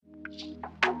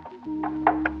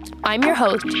I'm your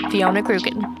host, Fiona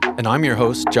Grugan. And I'm your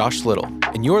host, Josh Little,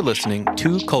 and you're listening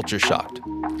to Culture Shocked.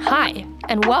 Hi,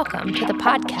 and welcome to the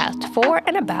podcast for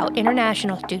and about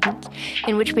international students,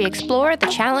 in which we explore the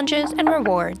challenges and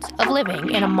rewards of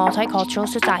living in a multicultural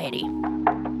society.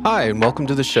 Hi, and welcome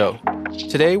to the show.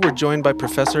 Today, we're joined by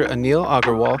Professor Anil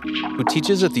Agarwal, who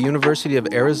teaches at the University of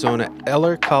Arizona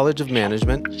Eller College of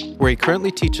Management, where he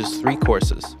currently teaches 3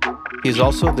 courses. He is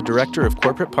also the Director of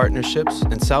Corporate Partnerships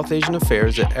and South Asian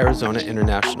Affairs at Arizona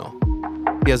International.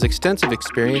 He has extensive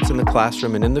experience in the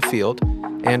classroom and in the field,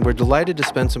 and we're delighted to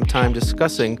spend some time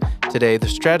discussing today the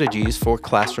strategies for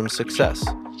classroom success.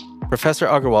 Professor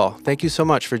Agarwal, thank you so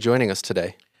much for joining us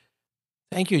today.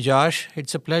 Thank you, Josh.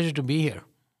 It's a pleasure to be here.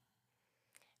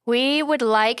 We would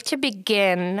like to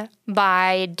begin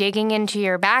by digging into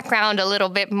your background a little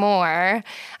bit more.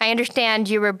 I understand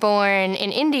you were born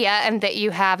in India and that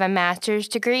you have a master's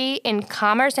degree in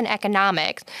commerce and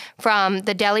economics from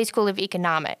the Delhi School of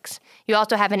Economics. You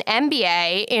also have an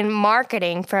MBA in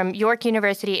marketing from York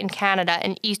University in Canada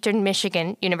and Eastern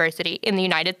Michigan University in the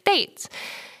United States.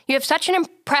 You have such an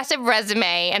impressive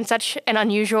resume and such an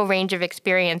unusual range of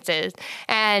experiences,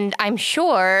 and I'm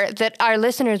sure that our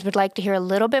listeners would like to hear a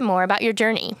little bit more about your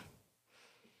journey.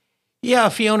 Yeah,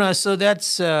 Fiona, so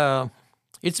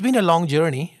it's been a long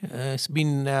journey. It's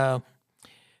been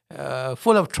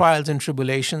full of trials and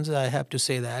tribulations, I have to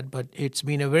say that, but it's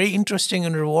been a very interesting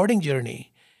and rewarding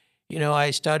journey. You know,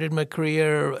 I started my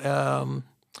career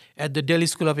at the Delhi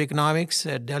School of Economics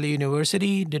at Delhi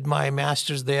University, did my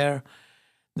master's there.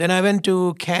 Then I went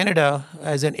to Canada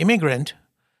as an immigrant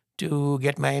to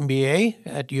get my MBA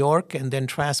at York and then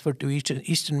transferred to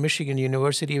Eastern Michigan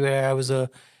University, where I was a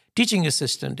teaching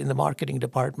assistant in the marketing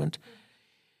department.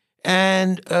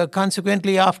 And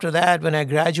consequently, after that, when I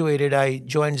graduated, I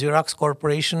joined Xerox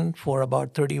Corporation for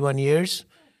about 31 years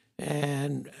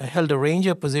and held a range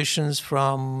of positions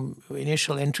from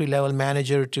initial entry-level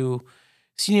manager to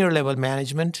senior-level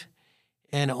management,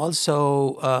 and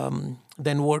also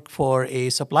then worked for a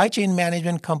supply chain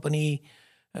management company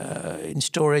in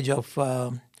storage of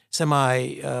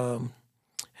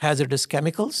semi-hazardous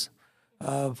chemicals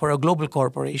for a global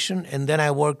corporation. And then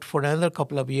I worked for another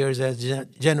couple of years as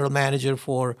general manager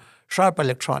for Sharp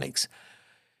Electronics.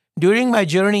 During my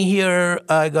journey here,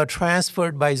 I got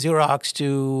transferred by Xerox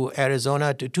to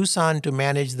Arizona, to Tucson, to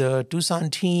manage the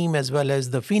Tucson team as well as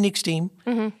the Phoenix team.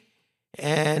 Mm-hmm.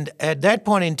 And at that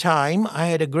point in time, I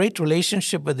had a great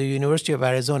relationship with the University of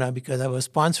Arizona because I was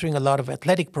sponsoring a lot of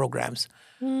athletic programs.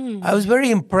 I was very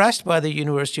impressed by the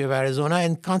University of Arizona,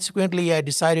 and consequently, I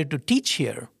decided to teach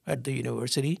here at the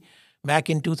university back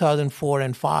in 2004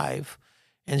 and 5,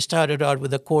 and started out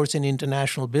with a course in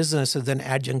international business as an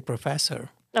adjunct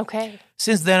professor. Okay.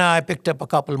 Since then, I picked up a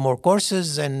couple more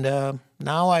courses, and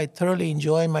now I thoroughly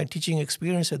enjoy my teaching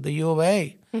experience at the U of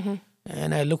A. Mm-hmm.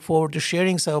 And I look forward to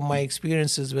sharing some of my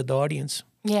experiences with the audience.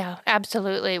 Yeah,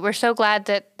 absolutely. We're so glad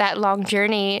that that long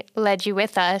journey led you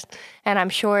with us. And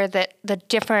I'm sure that the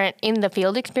different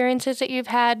in-the-field experiences that you've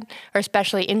had are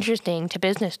especially interesting to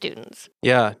business students.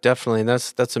 Yeah, definitely.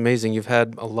 That's amazing. You've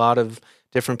had a lot of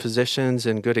different positions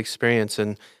and good experience.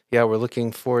 And yeah, we're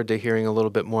looking forward to hearing a little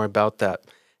bit more about that.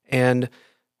 And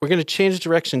we're going to change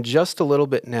direction just a little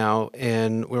bit now,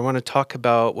 and we want to talk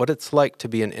about what it's like to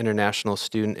be an international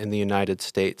student in the United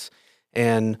States.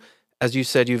 And as you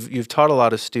said, you've taught a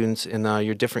lot of students in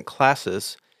your different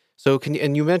classes. So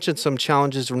and you mentioned some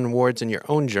challenges and rewards in your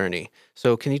own journey.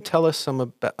 So can you tell us a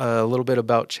little bit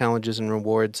about challenges and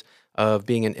rewards of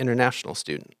being an international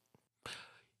student?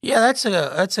 Yeah, that's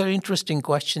an interesting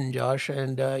question, Josh,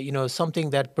 and something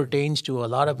that pertains to a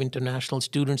lot of international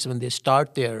students when they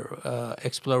start their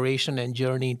exploration and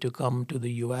journey to come to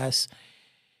the U.S.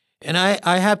 And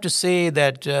I have to say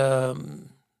that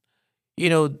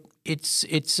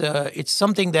it's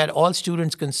something that all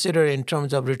students consider in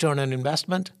terms of return on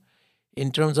investment,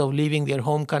 in terms of leaving their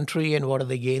home country and what are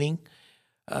they gaining.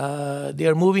 They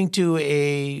are moving to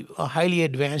a highly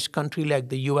advanced country like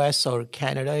the U.S. or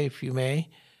Canada, if you may.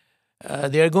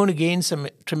 They are going to gain some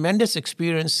tremendous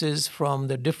experiences from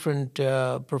the different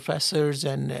professors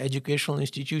and educational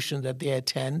institutions that they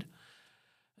attend.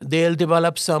 They'll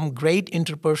develop some great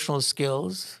interpersonal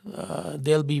skills.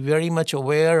 They'll be very much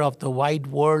aware of the wide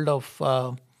world of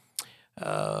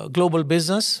global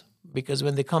business, because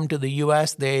when they come to the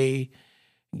U.S., they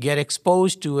get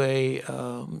exposed to a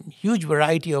huge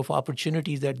variety of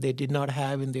opportunities that they did not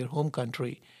have in their home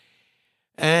country.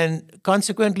 And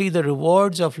consequently, the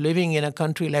rewards of living in a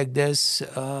country like this,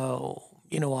 are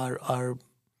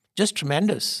just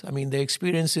tremendous. I mean, the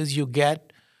experiences you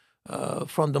get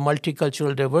from the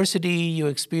multicultural diversity, you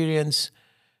experience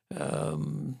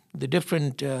the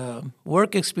different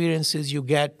work experiences you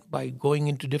get by going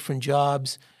into different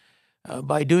jobs,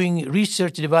 by doing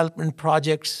research development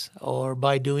projects, or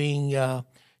by doing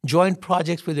joint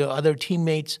projects with your other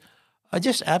teammates are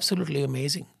just absolutely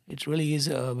amazing. It really is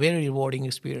a very rewarding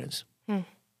experience.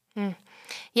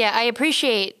 Yeah, I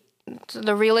appreciate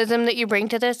the realism that you bring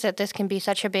to this, that this can be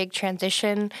such a big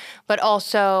transition, but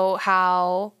also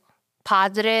how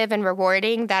positive and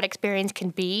rewarding that experience can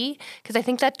be, because I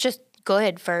think that's just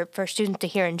good for students to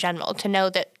hear in general, to know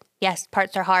that, yes,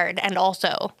 parts are hard, and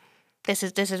also this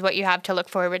is what you have to look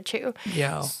forward to.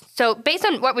 Yeah. So based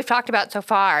on what we've talked about so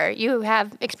far, you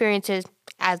have experiences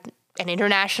as an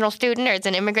international student or as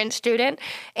an immigrant student,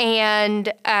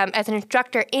 and as an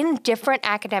instructor in different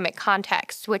academic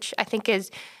contexts, which I think is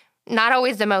not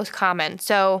always the most common.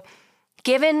 So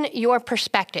given your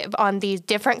perspective on these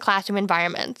different classroom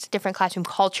environments, different classroom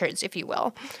cultures, if you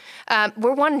will,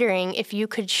 we're wondering if you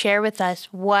could share with us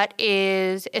what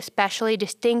is especially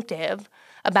distinctive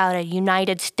about a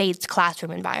United States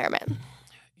classroom environment.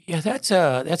 Yeah, that's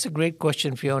a great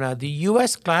question, Fiona. The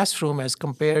U.S. classroom, as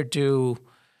compared to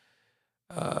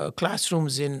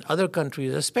classrooms in other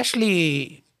countries,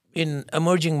 especially in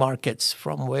emerging markets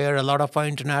from where a lot of our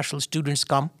international students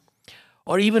come,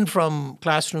 or even from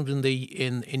classrooms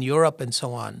in Europe and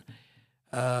so on.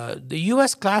 The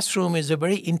U.S. classroom is a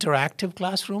very interactive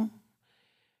classroom.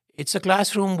 It's a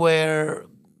classroom where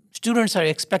students are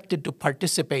expected to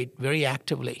participate very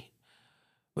actively.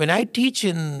 When I teach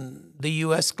in the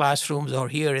U.S. classrooms or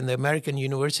here in the American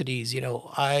universities,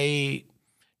 I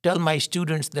tell my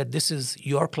students that this is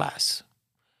your class.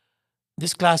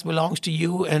 This class belongs to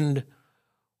you, and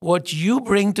what you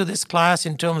bring to this class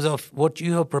in terms of what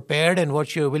you have prepared and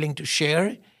what you're willing to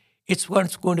share, it's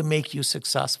what's going to make you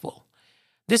successful.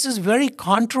 This is very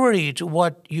contrary to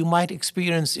what you might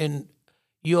experience in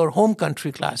your home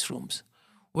country classrooms,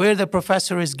 where the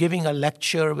professor is giving a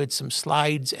lecture with some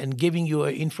slides and giving you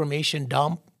an information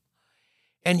dump,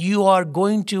 and you are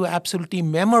going to absolutely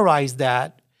memorize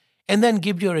that and then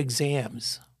give your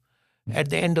exams at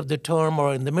the end of the term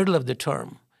or in the middle of the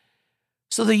term.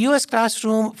 So the U.S.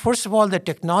 classroom, first of all, the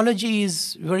technology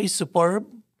is very superb.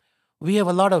 We have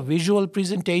a lot of visual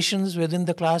presentations within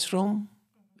the classroom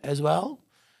as well.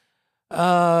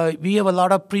 We have a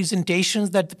lot of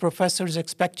presentations that the professors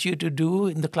expect you to do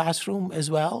in the classroom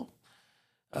as well.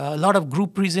 A lot of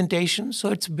group presentations. So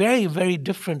it's very, very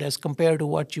different as compared to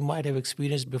what you might have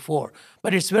experienced before.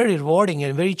 But it's very rewarding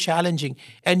and very challenging,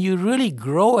 and you really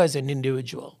grow as an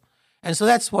individual. And so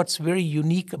that's what's very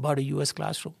unique about a U.S.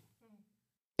 classroom.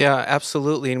 Yeah,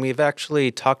 absolutely. And we've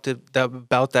actually talked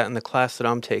about that in the class that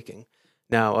I'm taking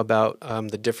now, about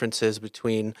the differences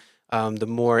between the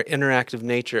more interactive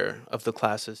nature of the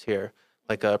classes here,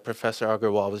 like Professor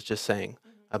Agarwal was just saying,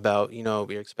 about,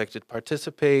 we're expected to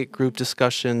participate, group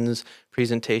discussions,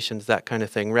 presentations, that kind of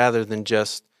thing, rather than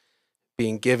just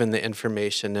being given the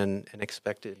information and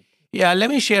expected. Yeah, let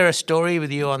me share a story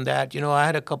with you on that. I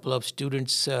had a couple of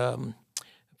students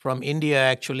from India,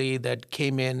 actually, that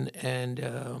came in, and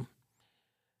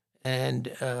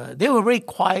they were very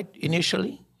quiet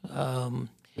initially, and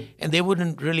they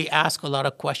wouldn't really ask a lot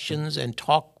of questions and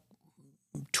talk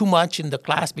too much in the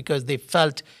class because they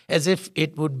felt as if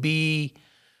it would be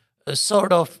a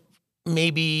sort of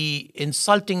maybe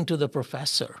insulting to the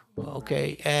professor,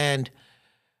 okay? And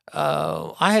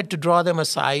I had to draw them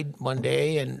aside one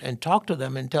day and talk to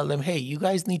them and tell them, hey, you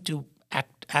guys need to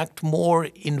act more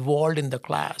involved in the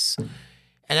class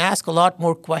and ask a lot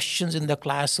more questions in the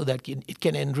class so that it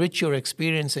can enrich your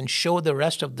experience and show the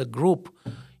rest of the group,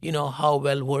 how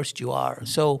well-versed you are.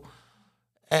 So,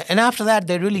 and after that,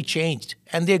 they really changed,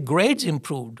 and their grades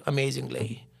improved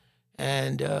amazingly.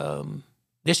 And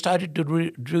they started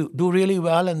to do really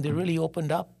well, and they really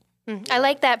opened up. I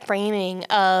like that framing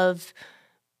of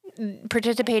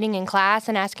participating in class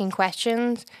and asking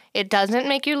questions. It doesn't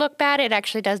make you look bad. It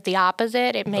actually does the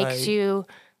opposite. It makes you,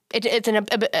 it's an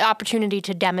opportunity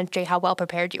to demonstrate how well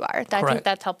prepared you are. I think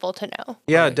that's helpful to know.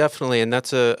 Yeah, definitely. And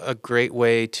that's a great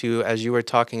way to, as you were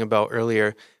talking about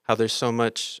earlier, how there's so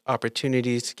much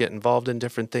opportunities to get involved in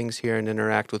different things here and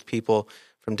interact with people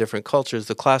from different cultures.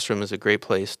 The classroom is a great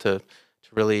place to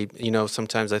really,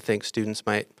 sometimes I think students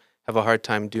might have a hard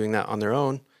time doing that on their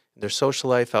own, their social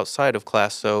life outside of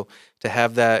class. So to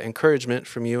have that encouragement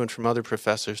from you and from other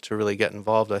professors to really get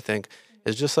involved, I think,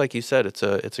 is just like you said, it's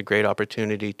a great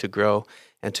opportunity to grow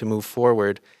and to move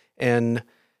forward. And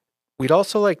we'd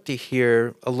also like to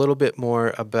hear a little bit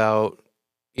more about,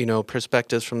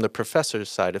 perspectives from the professor's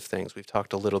side of things. We've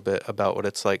talked a little bit about what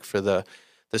it's like for the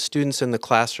students in the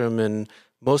classroom, and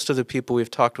most of the people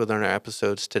we've talked with on our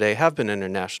episodes today have been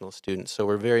international students, so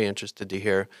we're very interested to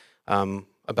hear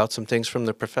about some things from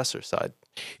the professor side.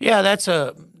 Yeah, that's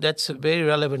a very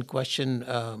relevant question,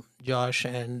 Josh,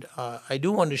 and I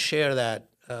do want to share that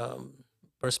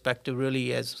perspective.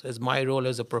 Really, as my role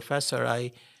as a professor,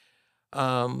 I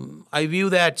view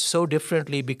that so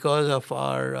differently because of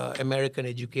our American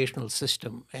educational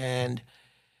system, and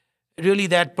really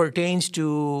that pertains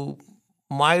to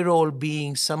my role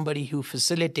being somebody who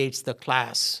facilitates the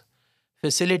class,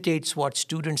 facilitates what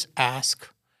students ask.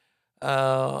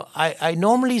 I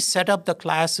normally set up the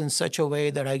class in such a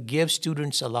way that I give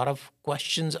students a lot of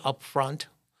questions up front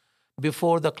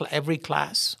before every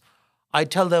class. I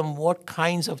tell them what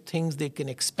kinds of things they can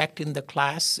expect in the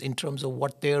class in terms of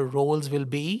what their roles will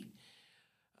be.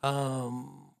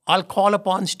 I'll call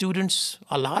upon students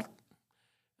a lot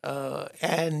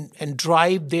and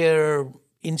drive their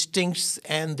instincts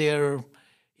and their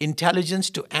intelligence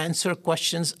to answer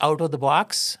questions out of the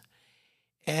box.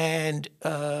 And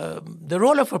the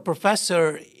role of a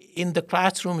professor in the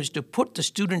classroom is to put the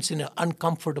students in an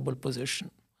uncomfortable position.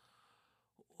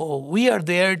 We are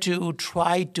there to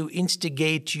try to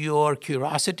instigate your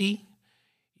curiosity,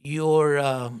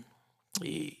 your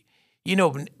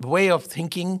way of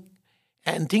thinking,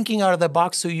 and thinking out of the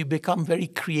box so you become very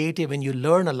creative and you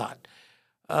learn a lot.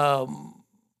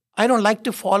 I don't like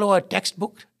to follow a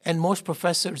textbook, and most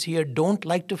professors here don't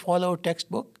like to follow a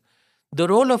textbook. The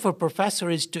role of a professor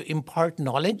is to impart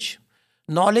knowledge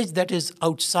that is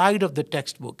outside of the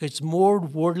textbook. It's more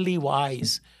worldly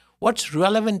wise. What's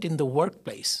relevant in the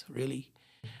workplace, really?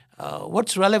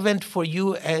 What's relevant for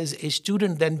you as a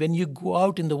student then when you go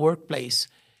out in the workplace?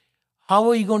 How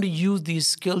are you going to use these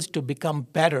skills to become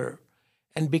better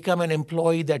and become an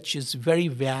employee that is very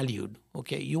valued?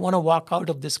 Okay, you want to walk out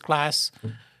of this class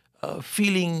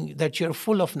feeling that you're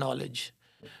full of knowledge.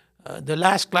 The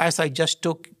last class I just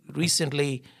took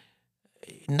recently,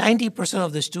 90%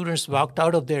 of the students walked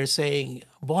out of there saying,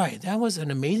 boy, that was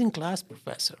an amazing class,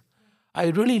 Professor. I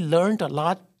really learned a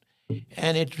lot,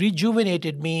 and it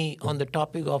rejuvenated me on the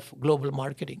topic of global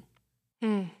marketing.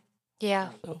 Yeah.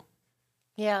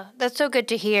 Yeah, that's so good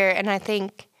to hear. And I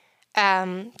think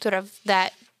sort of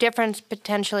that difference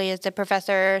potentially is the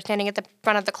professor standing at the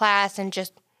front of the class and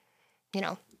just,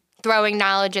 throwing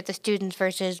knowledge at the students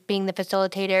versus being the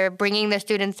facilitator, bringing the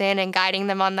students in and guiding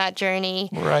them on that journey.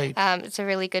 Right. It's a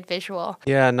really good visual.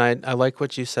 Yeah, and I like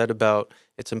what you said about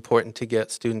it's important to get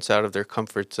students out of their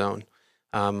comfort zone.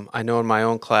 I know in my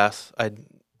own class, I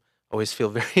always feel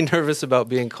very nervous about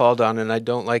being called on, and I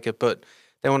don't like it. But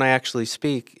then when I actually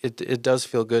speak, it does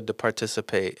feel good to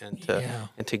participate and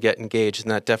to get engaged, and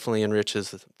that definitely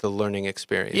enriches the learning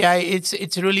experience. Yeah,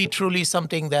 it's really truly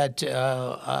something that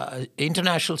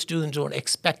international students don't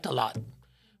expect a lot.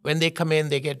 When they come in,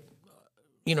 they get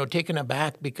taken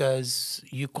aback because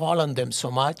you call on them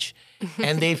so much,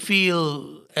 and they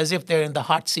feel as if they're in the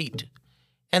hot seat,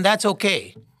 and that's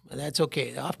okay. That's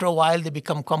okay. After a while, they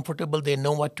become comfortable. They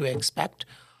know what to expect.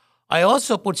 I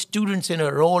also put students in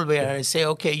a role where I say,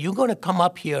 okay, you're going to come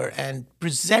up here and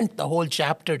present the whole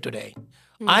chapter today.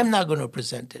 I'm not going to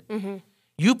present it.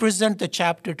 You present the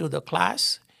chapter to the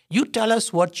class. You tell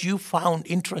us what you found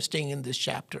interesting in this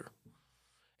chapter.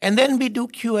 And then we do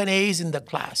Q&As in the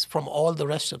class from all the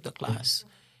rest of the class.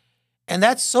 And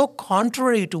that's so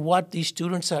contrary to what these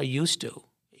students are used to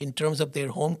in terms of their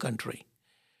home country.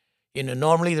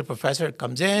 Normally the professor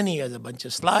comes in, he has a bunch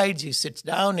of slides, he sits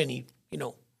down and he,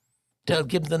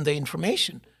 give them the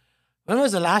information. When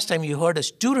was the last time you heard a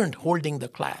student holding the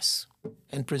class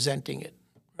and presenting it,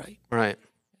 right? Right.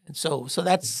 And so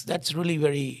that's really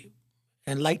very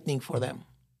enlightening for them.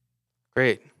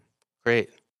 Great.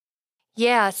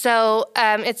 Yeah, so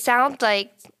it sounds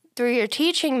like through your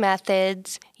teaching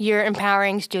methods, you're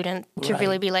empowering students to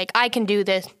really be like, I can do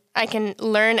this. I can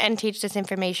learn and teach this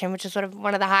information, which is sort of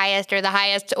one of the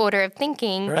highest order of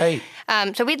thinking. Right.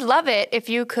 So we'd love it if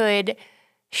you could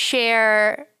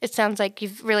share. It sounds like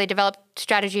you've really developed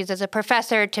strategies as a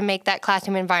professor to make that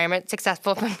classroom environment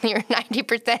successful from your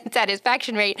 90%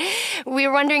 satisfaction rate. We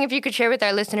were wondering if you could share with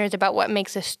our listeners about what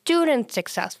makes a student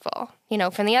successful.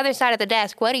 From the other side of the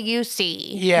desk, what do you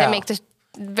see that makes the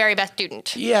very best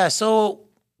student? Yeah, so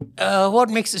what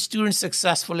makes a student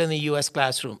successful in the U.S.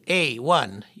 classroom?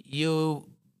 One, you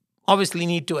obviously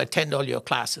need to attend all your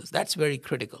classes. That's very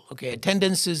critical. Okay,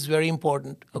 attendance is very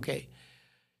important. Okay.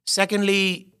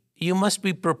 Secondly, you must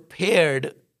be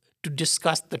prepared to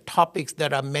discuss the topics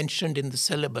that are mentioned in the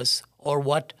syllabus or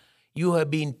what you have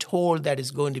been told that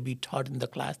is going to be taught in the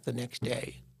class the next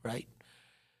day, right?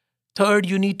 Third,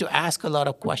 you need to ask a lot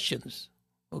of questions,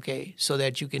 okay, so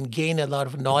that you can gain a lot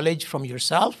of knowledge from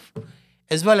yourself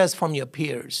as well as from your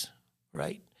peers,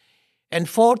 right? And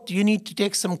fourth, you need to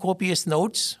take some copious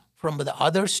notes from the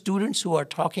other students who are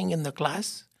talking in the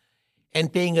class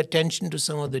and paying attention to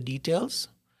some of the details.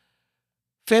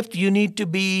 Fifth, you need to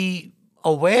be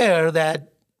aware that,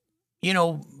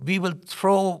 we will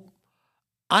throw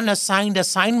unassigned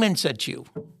assignments at you.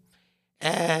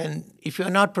 And if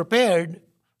you're not prepared,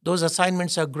 those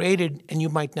assignments are graded and you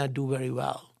might not do very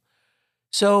well.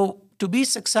 So to be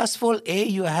successful,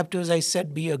 you have to, as I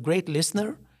said, be a great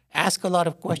listener, ask a lot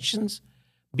of questions,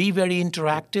 be very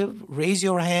interactive, raise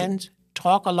your hands,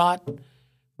 talk a lot,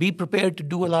 be prepared to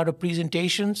do a lot of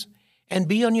presentations, and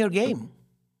be on your game.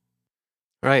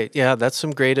 Right. Yeah, that's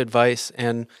some great advice,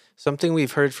 and something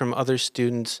we've heard from other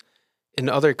students in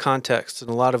other contexts, in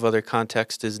a lot of other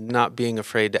contexts, is not being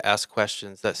afraid to ask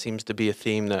questions. That seems to be a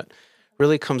theme that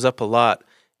really comes up a lot,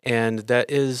 and that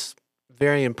is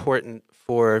very important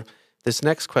for this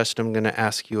next question I'm going to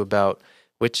ask you about,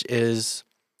 which is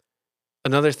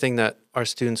another thing that our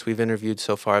students we've interviewed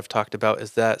so far have talked about,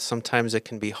 is that sometimes it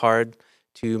can be hard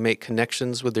to make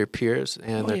connections with their peers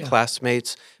and their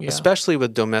classmates, especially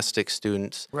with domestic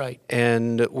students. Right.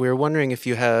 And we're wondering if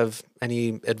you have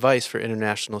any advice for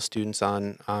international students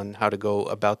on how to go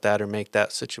about that or make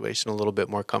that situation a little bit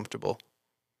more comfortable.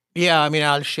 Yeah,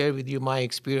 I'll share with you my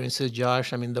experiences,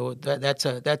 Josh. That's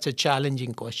a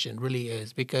challenging question, really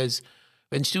is, because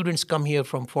when students come here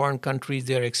from foreign countries,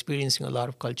 they're experiencing a lot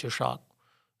of culture shock,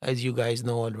 as you guys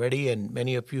know already, and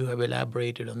many of you have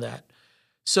elaborated on that.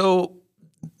 So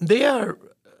they are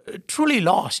truly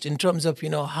lost in terms of,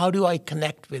 how do I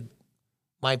connect with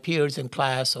my peers in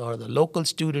class or the local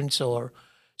students or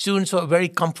students who are very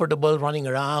comfortable running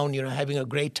around, having a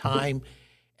great time.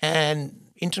 And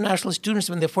international students,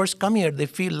 when they first come here, they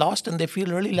feel lost and they feel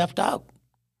really left out.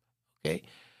 Okay.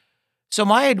 So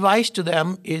my advice to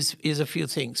them is a few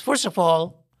things. First of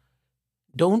all,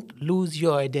 don't lose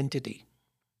your identity.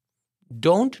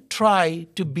 Don't try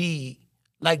to be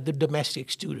like the domestic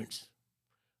students.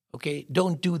 Okay,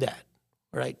 don't do that,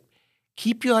 right?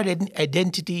 Keep your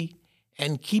identity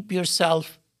and keep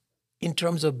yourself in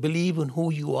terms of believe in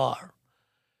who you are.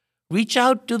 Reach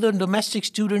out to the domestic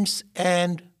students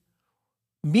and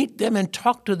meet them and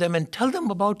talk to them and tell them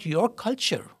about your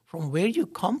culture, from where you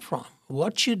come from,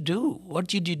 what you do, what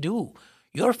did you do,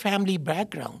 your family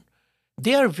background.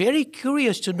 They are very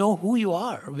curious to know who you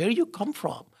are, where you come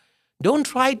from. Don't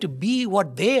try to be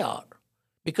what they are,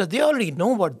 because they already know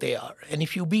what they are. And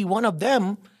if you be one of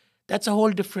them, that's a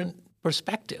whole different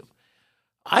perspective.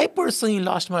 I personally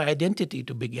lost my identity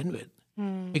to begin with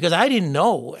because I didn't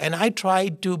know, and I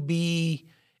tried to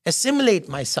assimilate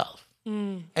myself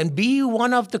and be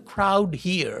one of the crowd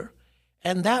here,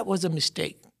 and that was a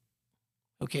mistake.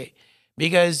 Okay,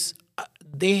 because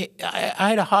I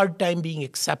had a hard time being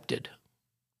accepted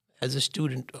as a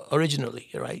student originally,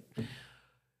 right?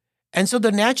 And so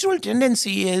the natural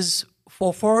tendency is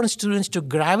for foreign students to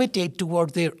gravitate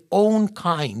toward their own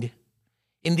kind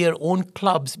in their own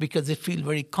clubs because they feel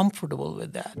very comfortable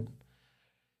with that.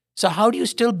 So how do you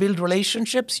still build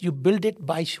relationships? You build it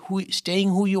by staying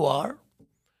who you are,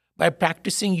 by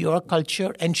practicing your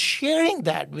culture and sharing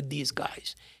that with these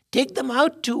guys. Take them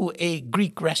out to a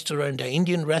Greek restaurant, an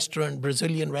Indian restaurant,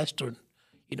 Brazilian restaurant,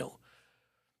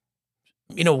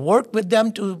 work with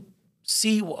them to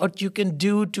see what you can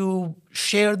do to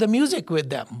share the music with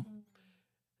them.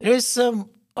 There's some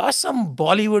awesome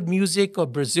Bollywood music or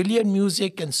Brazilian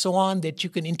music and so on that you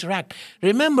can interact.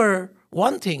 Remember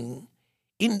one thing,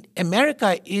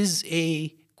 America is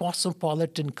a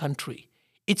cosmopolitan country.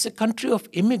 It's a country of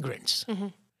immigrants. Mm-hmm.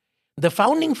 The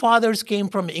founding fathers came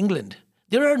from England.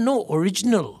 There are no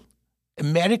original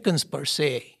Americans per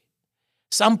se.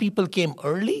 Some people came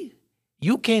early.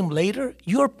 You came later.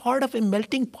 You're part of a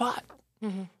melting pot.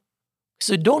 Mm-hmm.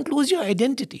 So don't lose your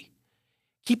identity.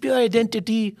 Keep your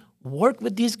identity. Work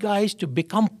with these guys to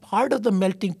become part of the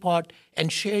melting pot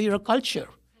and share your culture.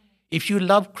 If you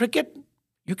love cricket,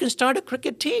 you can start a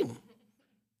cricket team.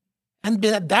 And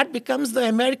that becomes the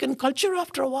American culture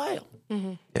after a while.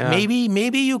 Mm-hmm. Yeah.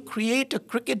 Maybe you create a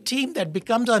cricket team that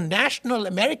becomes a national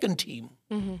American team.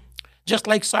 Mm-hmm. Just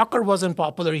like soccer wasn't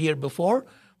popular here before.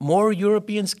 More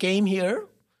Europeans came here,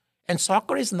 and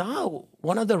soccer is now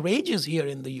one of the rages here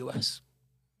in the U.S.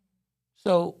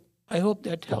 So I hope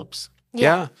that helps.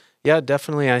 Yeah,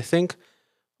 definitely. I think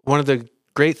one of the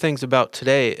great things about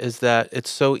today is that it's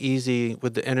so easy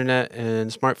with the internet and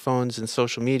smartphones and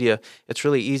social media. It's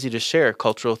really easy to share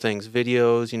cultural things,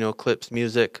 videos, clips,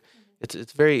 music.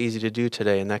 It's very easy to do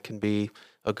today, and that can be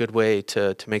a good way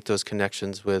to make those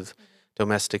connections with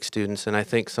domestic students. And I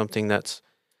think something that's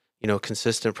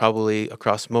consistent probably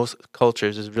across most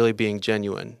cultures is really being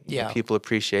genuine. Yeah. People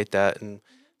appreciate that, and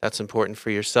that's important for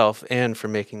yourself and for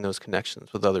making those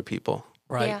connections with other people.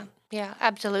 Right. Yeah. Yeah,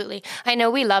 absolutely. I know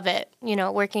we love it,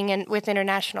 working with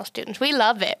international students. We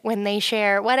love it when they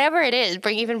share whatever it is,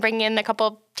 bring in a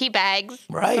couple tea bags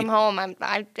Right. from home.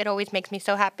 It always makes me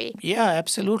so happy. Yeah,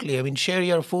 absolutely. I mean, share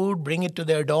your food, bring it to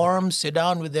their dorms, sit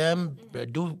down with them,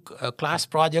 do class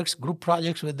projects, group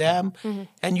projects with them,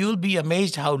 and you'll be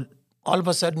amazed how all of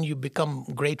a sudden you become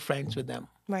great friends with them.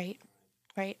 Right,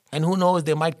 right. And who knows,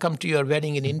 they might come to your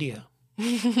wedding in India.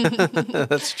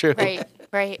 That's true.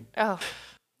 Right. Oh,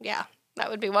 yeah,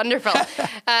 that would be wonderful.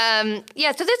 So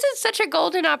this is such a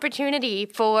golden opportunity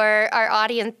for our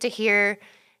audience to hear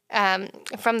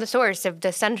from the source of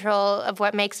the central of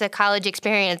what makes a college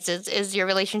experience is your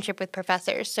relationship with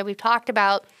professors. So we've talked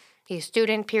about the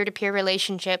student peer-to-peer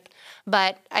relationship,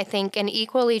 but I think an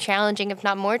equally challenging, if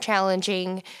not more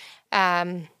challenging,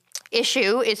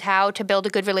 issue is how to build a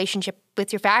good relationship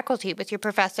with your faculty, with your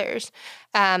professors.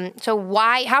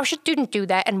 How should students do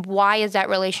that, and why is that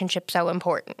relationship so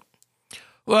important?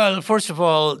 Well, first of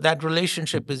all, that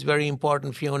relationship is very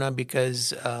important, Fiona,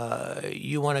 because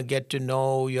you want to get to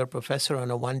know your professor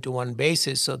on a one-to-one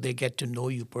basis so they get to know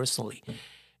you personally.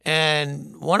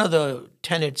 And one of the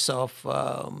tenets of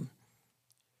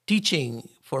teaching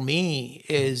for me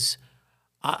is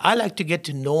I like to get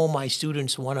to know my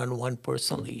students one-on-one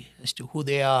personally as to who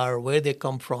they are, where they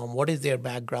come from, what is their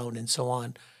background, and so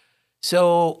on.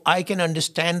 So I can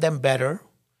understand them better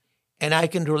and I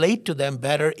can relate to them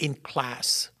better in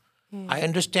class. I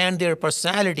understand their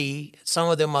personality. Some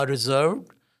of them are reserved.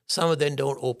 Some of them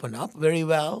don't open up very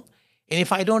well. And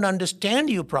if I don't understand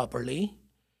you properly,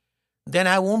 then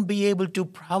I won't be able to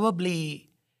probably,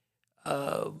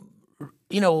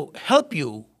 help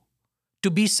you to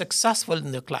be successful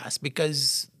in the class,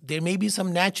 because there may be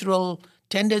some natural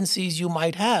tendencies you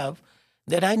might have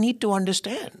that I need to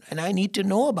understand and I need to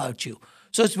know about you.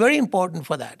 So it's very important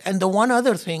for that. And the one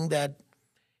other thing that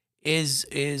is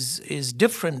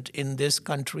different in this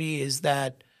country is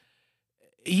that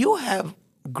you have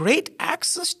great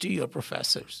access to your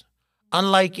professors,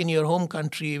 unlike in your home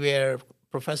country where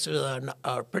professors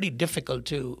are pretty difficult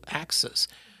to access.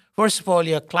 First of all,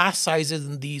 your class sizes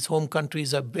in these home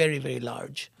countries are very, very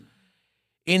large.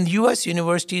 In U.S.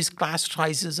 universities, class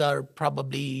sizes are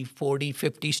probably 40,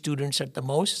 50 students at the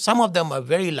most. Some of them are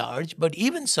very large, but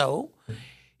even so,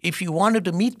 if you wanted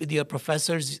to meet with your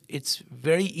professors, it's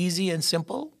very easy and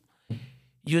simple.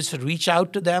 You just reach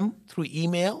out to them through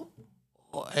email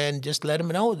and just let them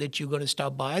know that you're going to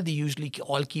stop by. They usually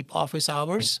all keep office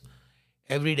hours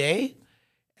every day.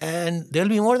 And they'll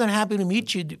be more than happy to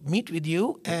meet with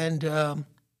you, and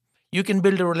you can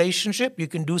build a relationship. You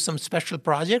can do some special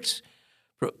projects.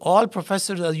 All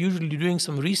professors are usually doing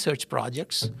some research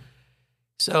projects.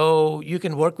 So you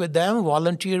can work with them,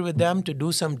 volunteer with them to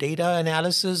do some data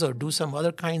analysis or do some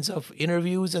other kinds of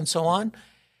interviews and so on.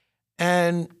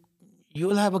 And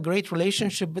you'll have a great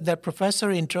relationship with that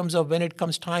professor in terms of when it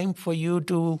comes time for you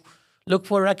to look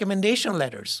for recommendation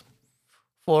letters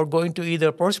for going to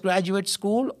either postgraduate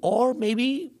school or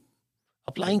maybe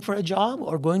applying for a job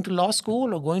or going to law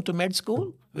school or going to med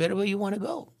school, wherever you want to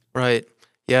go. Right.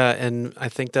 Yeah, and I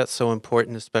think that's so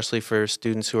important, especially for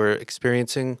students who are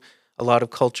experiencing a lot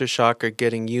of culture shock or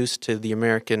getting used to the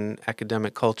American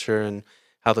academic culture and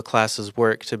how the classes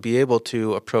work, to be able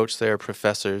to approach their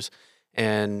professors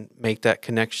and make that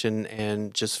connection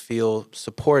and just feel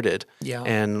supported. Yeah.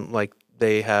 And like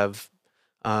they have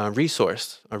a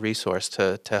resource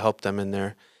to help them in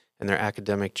their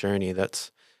academic journey.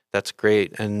 That's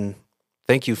great, and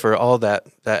thank you for all that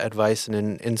advice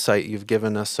and insight you've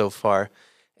given us so far.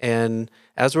 And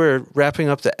as we're wrapping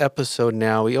up the episode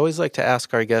now, we always like to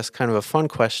ask our guests kind of a fun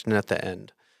question at the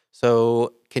end.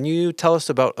 So, can you tell us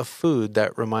about a food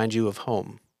that reminds you of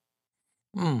home?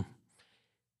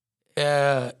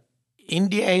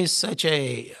 India is such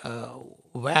a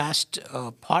vast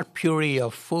potpourri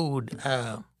of food.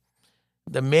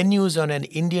 The menus on an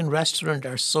Indian restaurant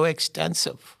are so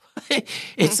extensive.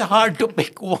 It's hard to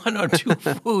pick one or two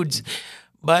foods.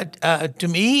 But to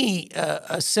me,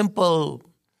 a simple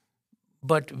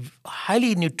but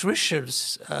highly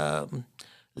nutritious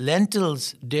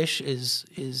lentils dish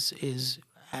is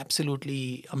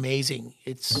absolutely amazing.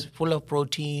 It's full of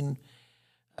protein.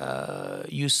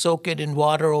 You soak it in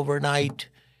water overnight.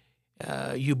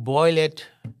 You boil it,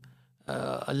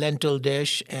 a lentil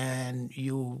dish, and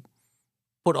you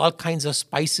put all kinds of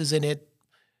spices in it,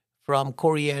 from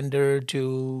coriander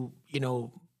to,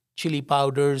 chili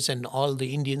powders and all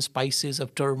the Indian spices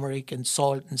of turmeric and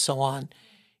salt and so on.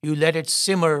 You let it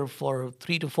simmer for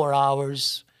 3 to 4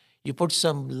 hours. You put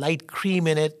some light cream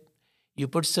in it. You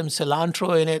put some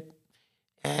cilantro in it.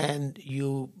 And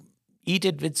you eat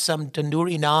it with some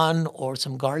tandoori naan or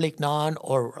some garlic naan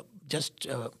or just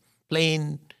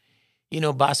plain,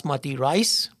 basmati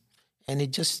rice. And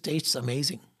it just tastes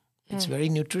amazing. It's very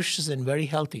nutritious and very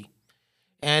healthy.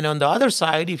 And on the other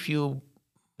side, if you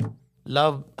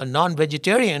love a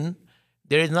non-vegetarian,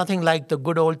 there is nothing like the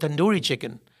good old tandoori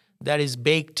chicken that is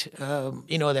baked,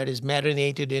 that is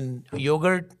marinated in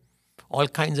yogurt, all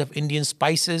kinds of Indian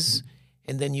spices,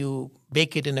 and then you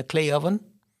bake it in a clay oven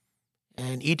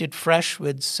and eat it fresh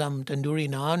with some tandoori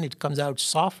naan. It comes out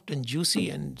soft and juicy,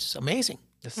 and it's amazing.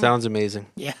 It sounds amazing.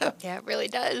 Yeah. Yeah, it really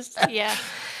does. Yeah.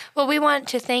 Well, we want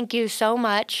to thank you so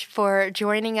much for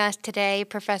joining us today,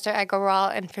 Professor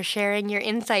Agarwal, and for sharing your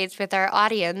insights with our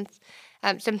audience.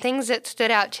 Some things that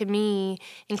stood out to me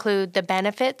include the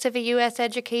benefits of a U.S.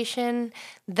 education,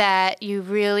 that you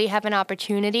really have an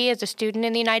opportunity as a student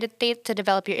in the United States to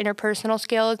develop your interpersonal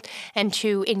skills and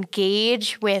to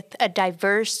engage with a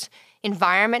diverse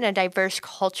environment, a diverse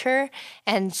culture.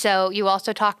 And so you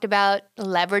also talked about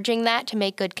leveraging that to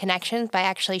make good connections by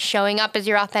actually showing up as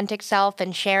your authentic self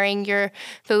and sharing your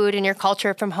food and your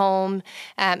culture from home.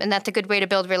 And that's a good way to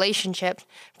build relationships.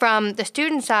 From the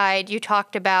student side, you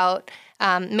talked about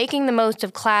making the most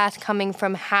of class coming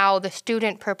from how the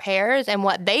student prepares and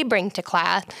what they bring to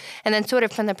class. And then sort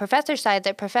of from the professor side,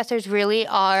 that professors really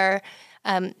are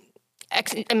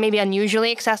maybe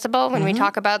unusually accessible when we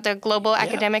talk about the global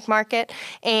academic market,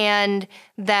 and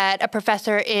that a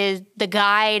professor is the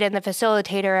guide and the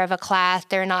facilitator of a class.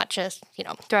 They're not just,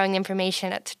 throwing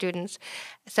information at students.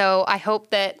 So I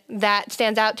hope that that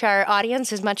stands out to our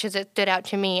audience as much as it stood out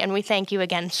to me. And we thank you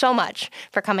again so much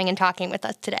for coming and talking with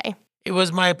us today. It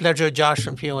was my pleasure, Josh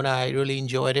and Fiona. I really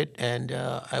enjoyed it. And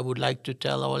I would like to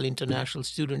tell all international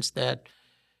students that,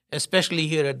 especially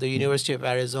here at the University of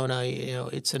Arizona,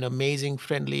 it's an amazing,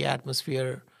 friendly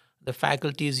atmosphere. The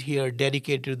faculty is here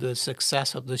dedicated to the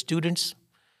success of the students.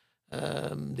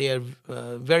 They are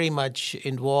very much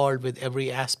involved with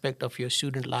every aspect of your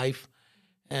student life.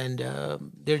 And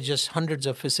there are just hundreds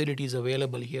of facilities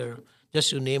available here.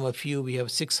 Just to name a few, we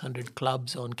have 600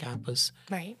 clubs on campus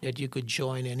that you could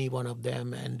join any one of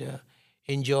them and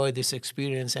enjoy this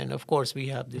experience. And of course, we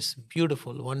have this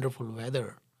beautiful, wonderful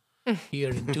weather here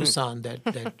in Tucson that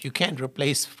you can't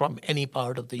replace from any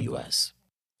part of the U.S.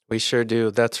 We sure do.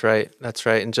 That's right. That's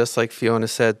right. And just like Fiona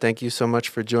said, thank you so much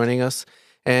for joining us.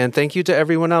 And thank you to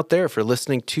everyone out there for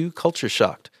listening to Culture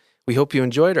Shocked. We hope you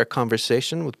enjoyed our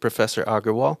conversation with Professor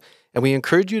Agarwal, and we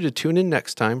encourage you to tune in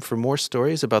next time for more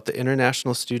stories about the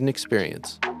international student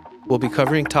experience. We'll be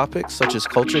covering topics such as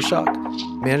culture shock,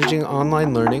 managing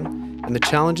online learning, and the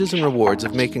challenges and rewards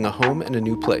of making a home in a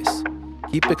new place.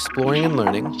 Keep exploring and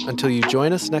learning until you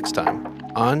join us next time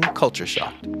on Culture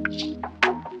Shocked.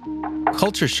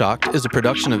 Culture Shocked is a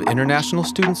production of International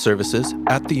Student Services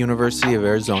at the University of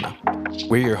Arizona.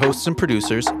 We're your hosts and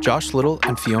producers, Josh Little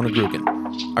and Fiona Grugan.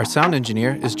 Our sound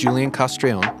engineer is Julian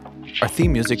Castrillon. Our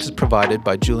theme music is provided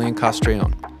by Julian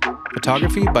Castrillon.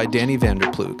 Photography by Danny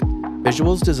Vanderplug.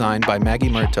 Visuals designed by Maggie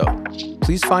Marteau.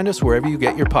 Please find us wherever you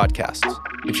get your podcasts.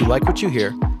 If you like what you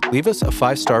hear, leave us a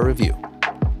 5-star review.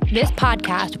 This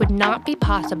podcast would not be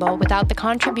possible without the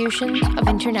contributions of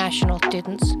international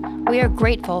students. We are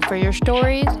grateful for your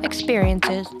stories,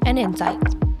 experiences, and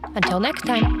insights. Until next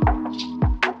time.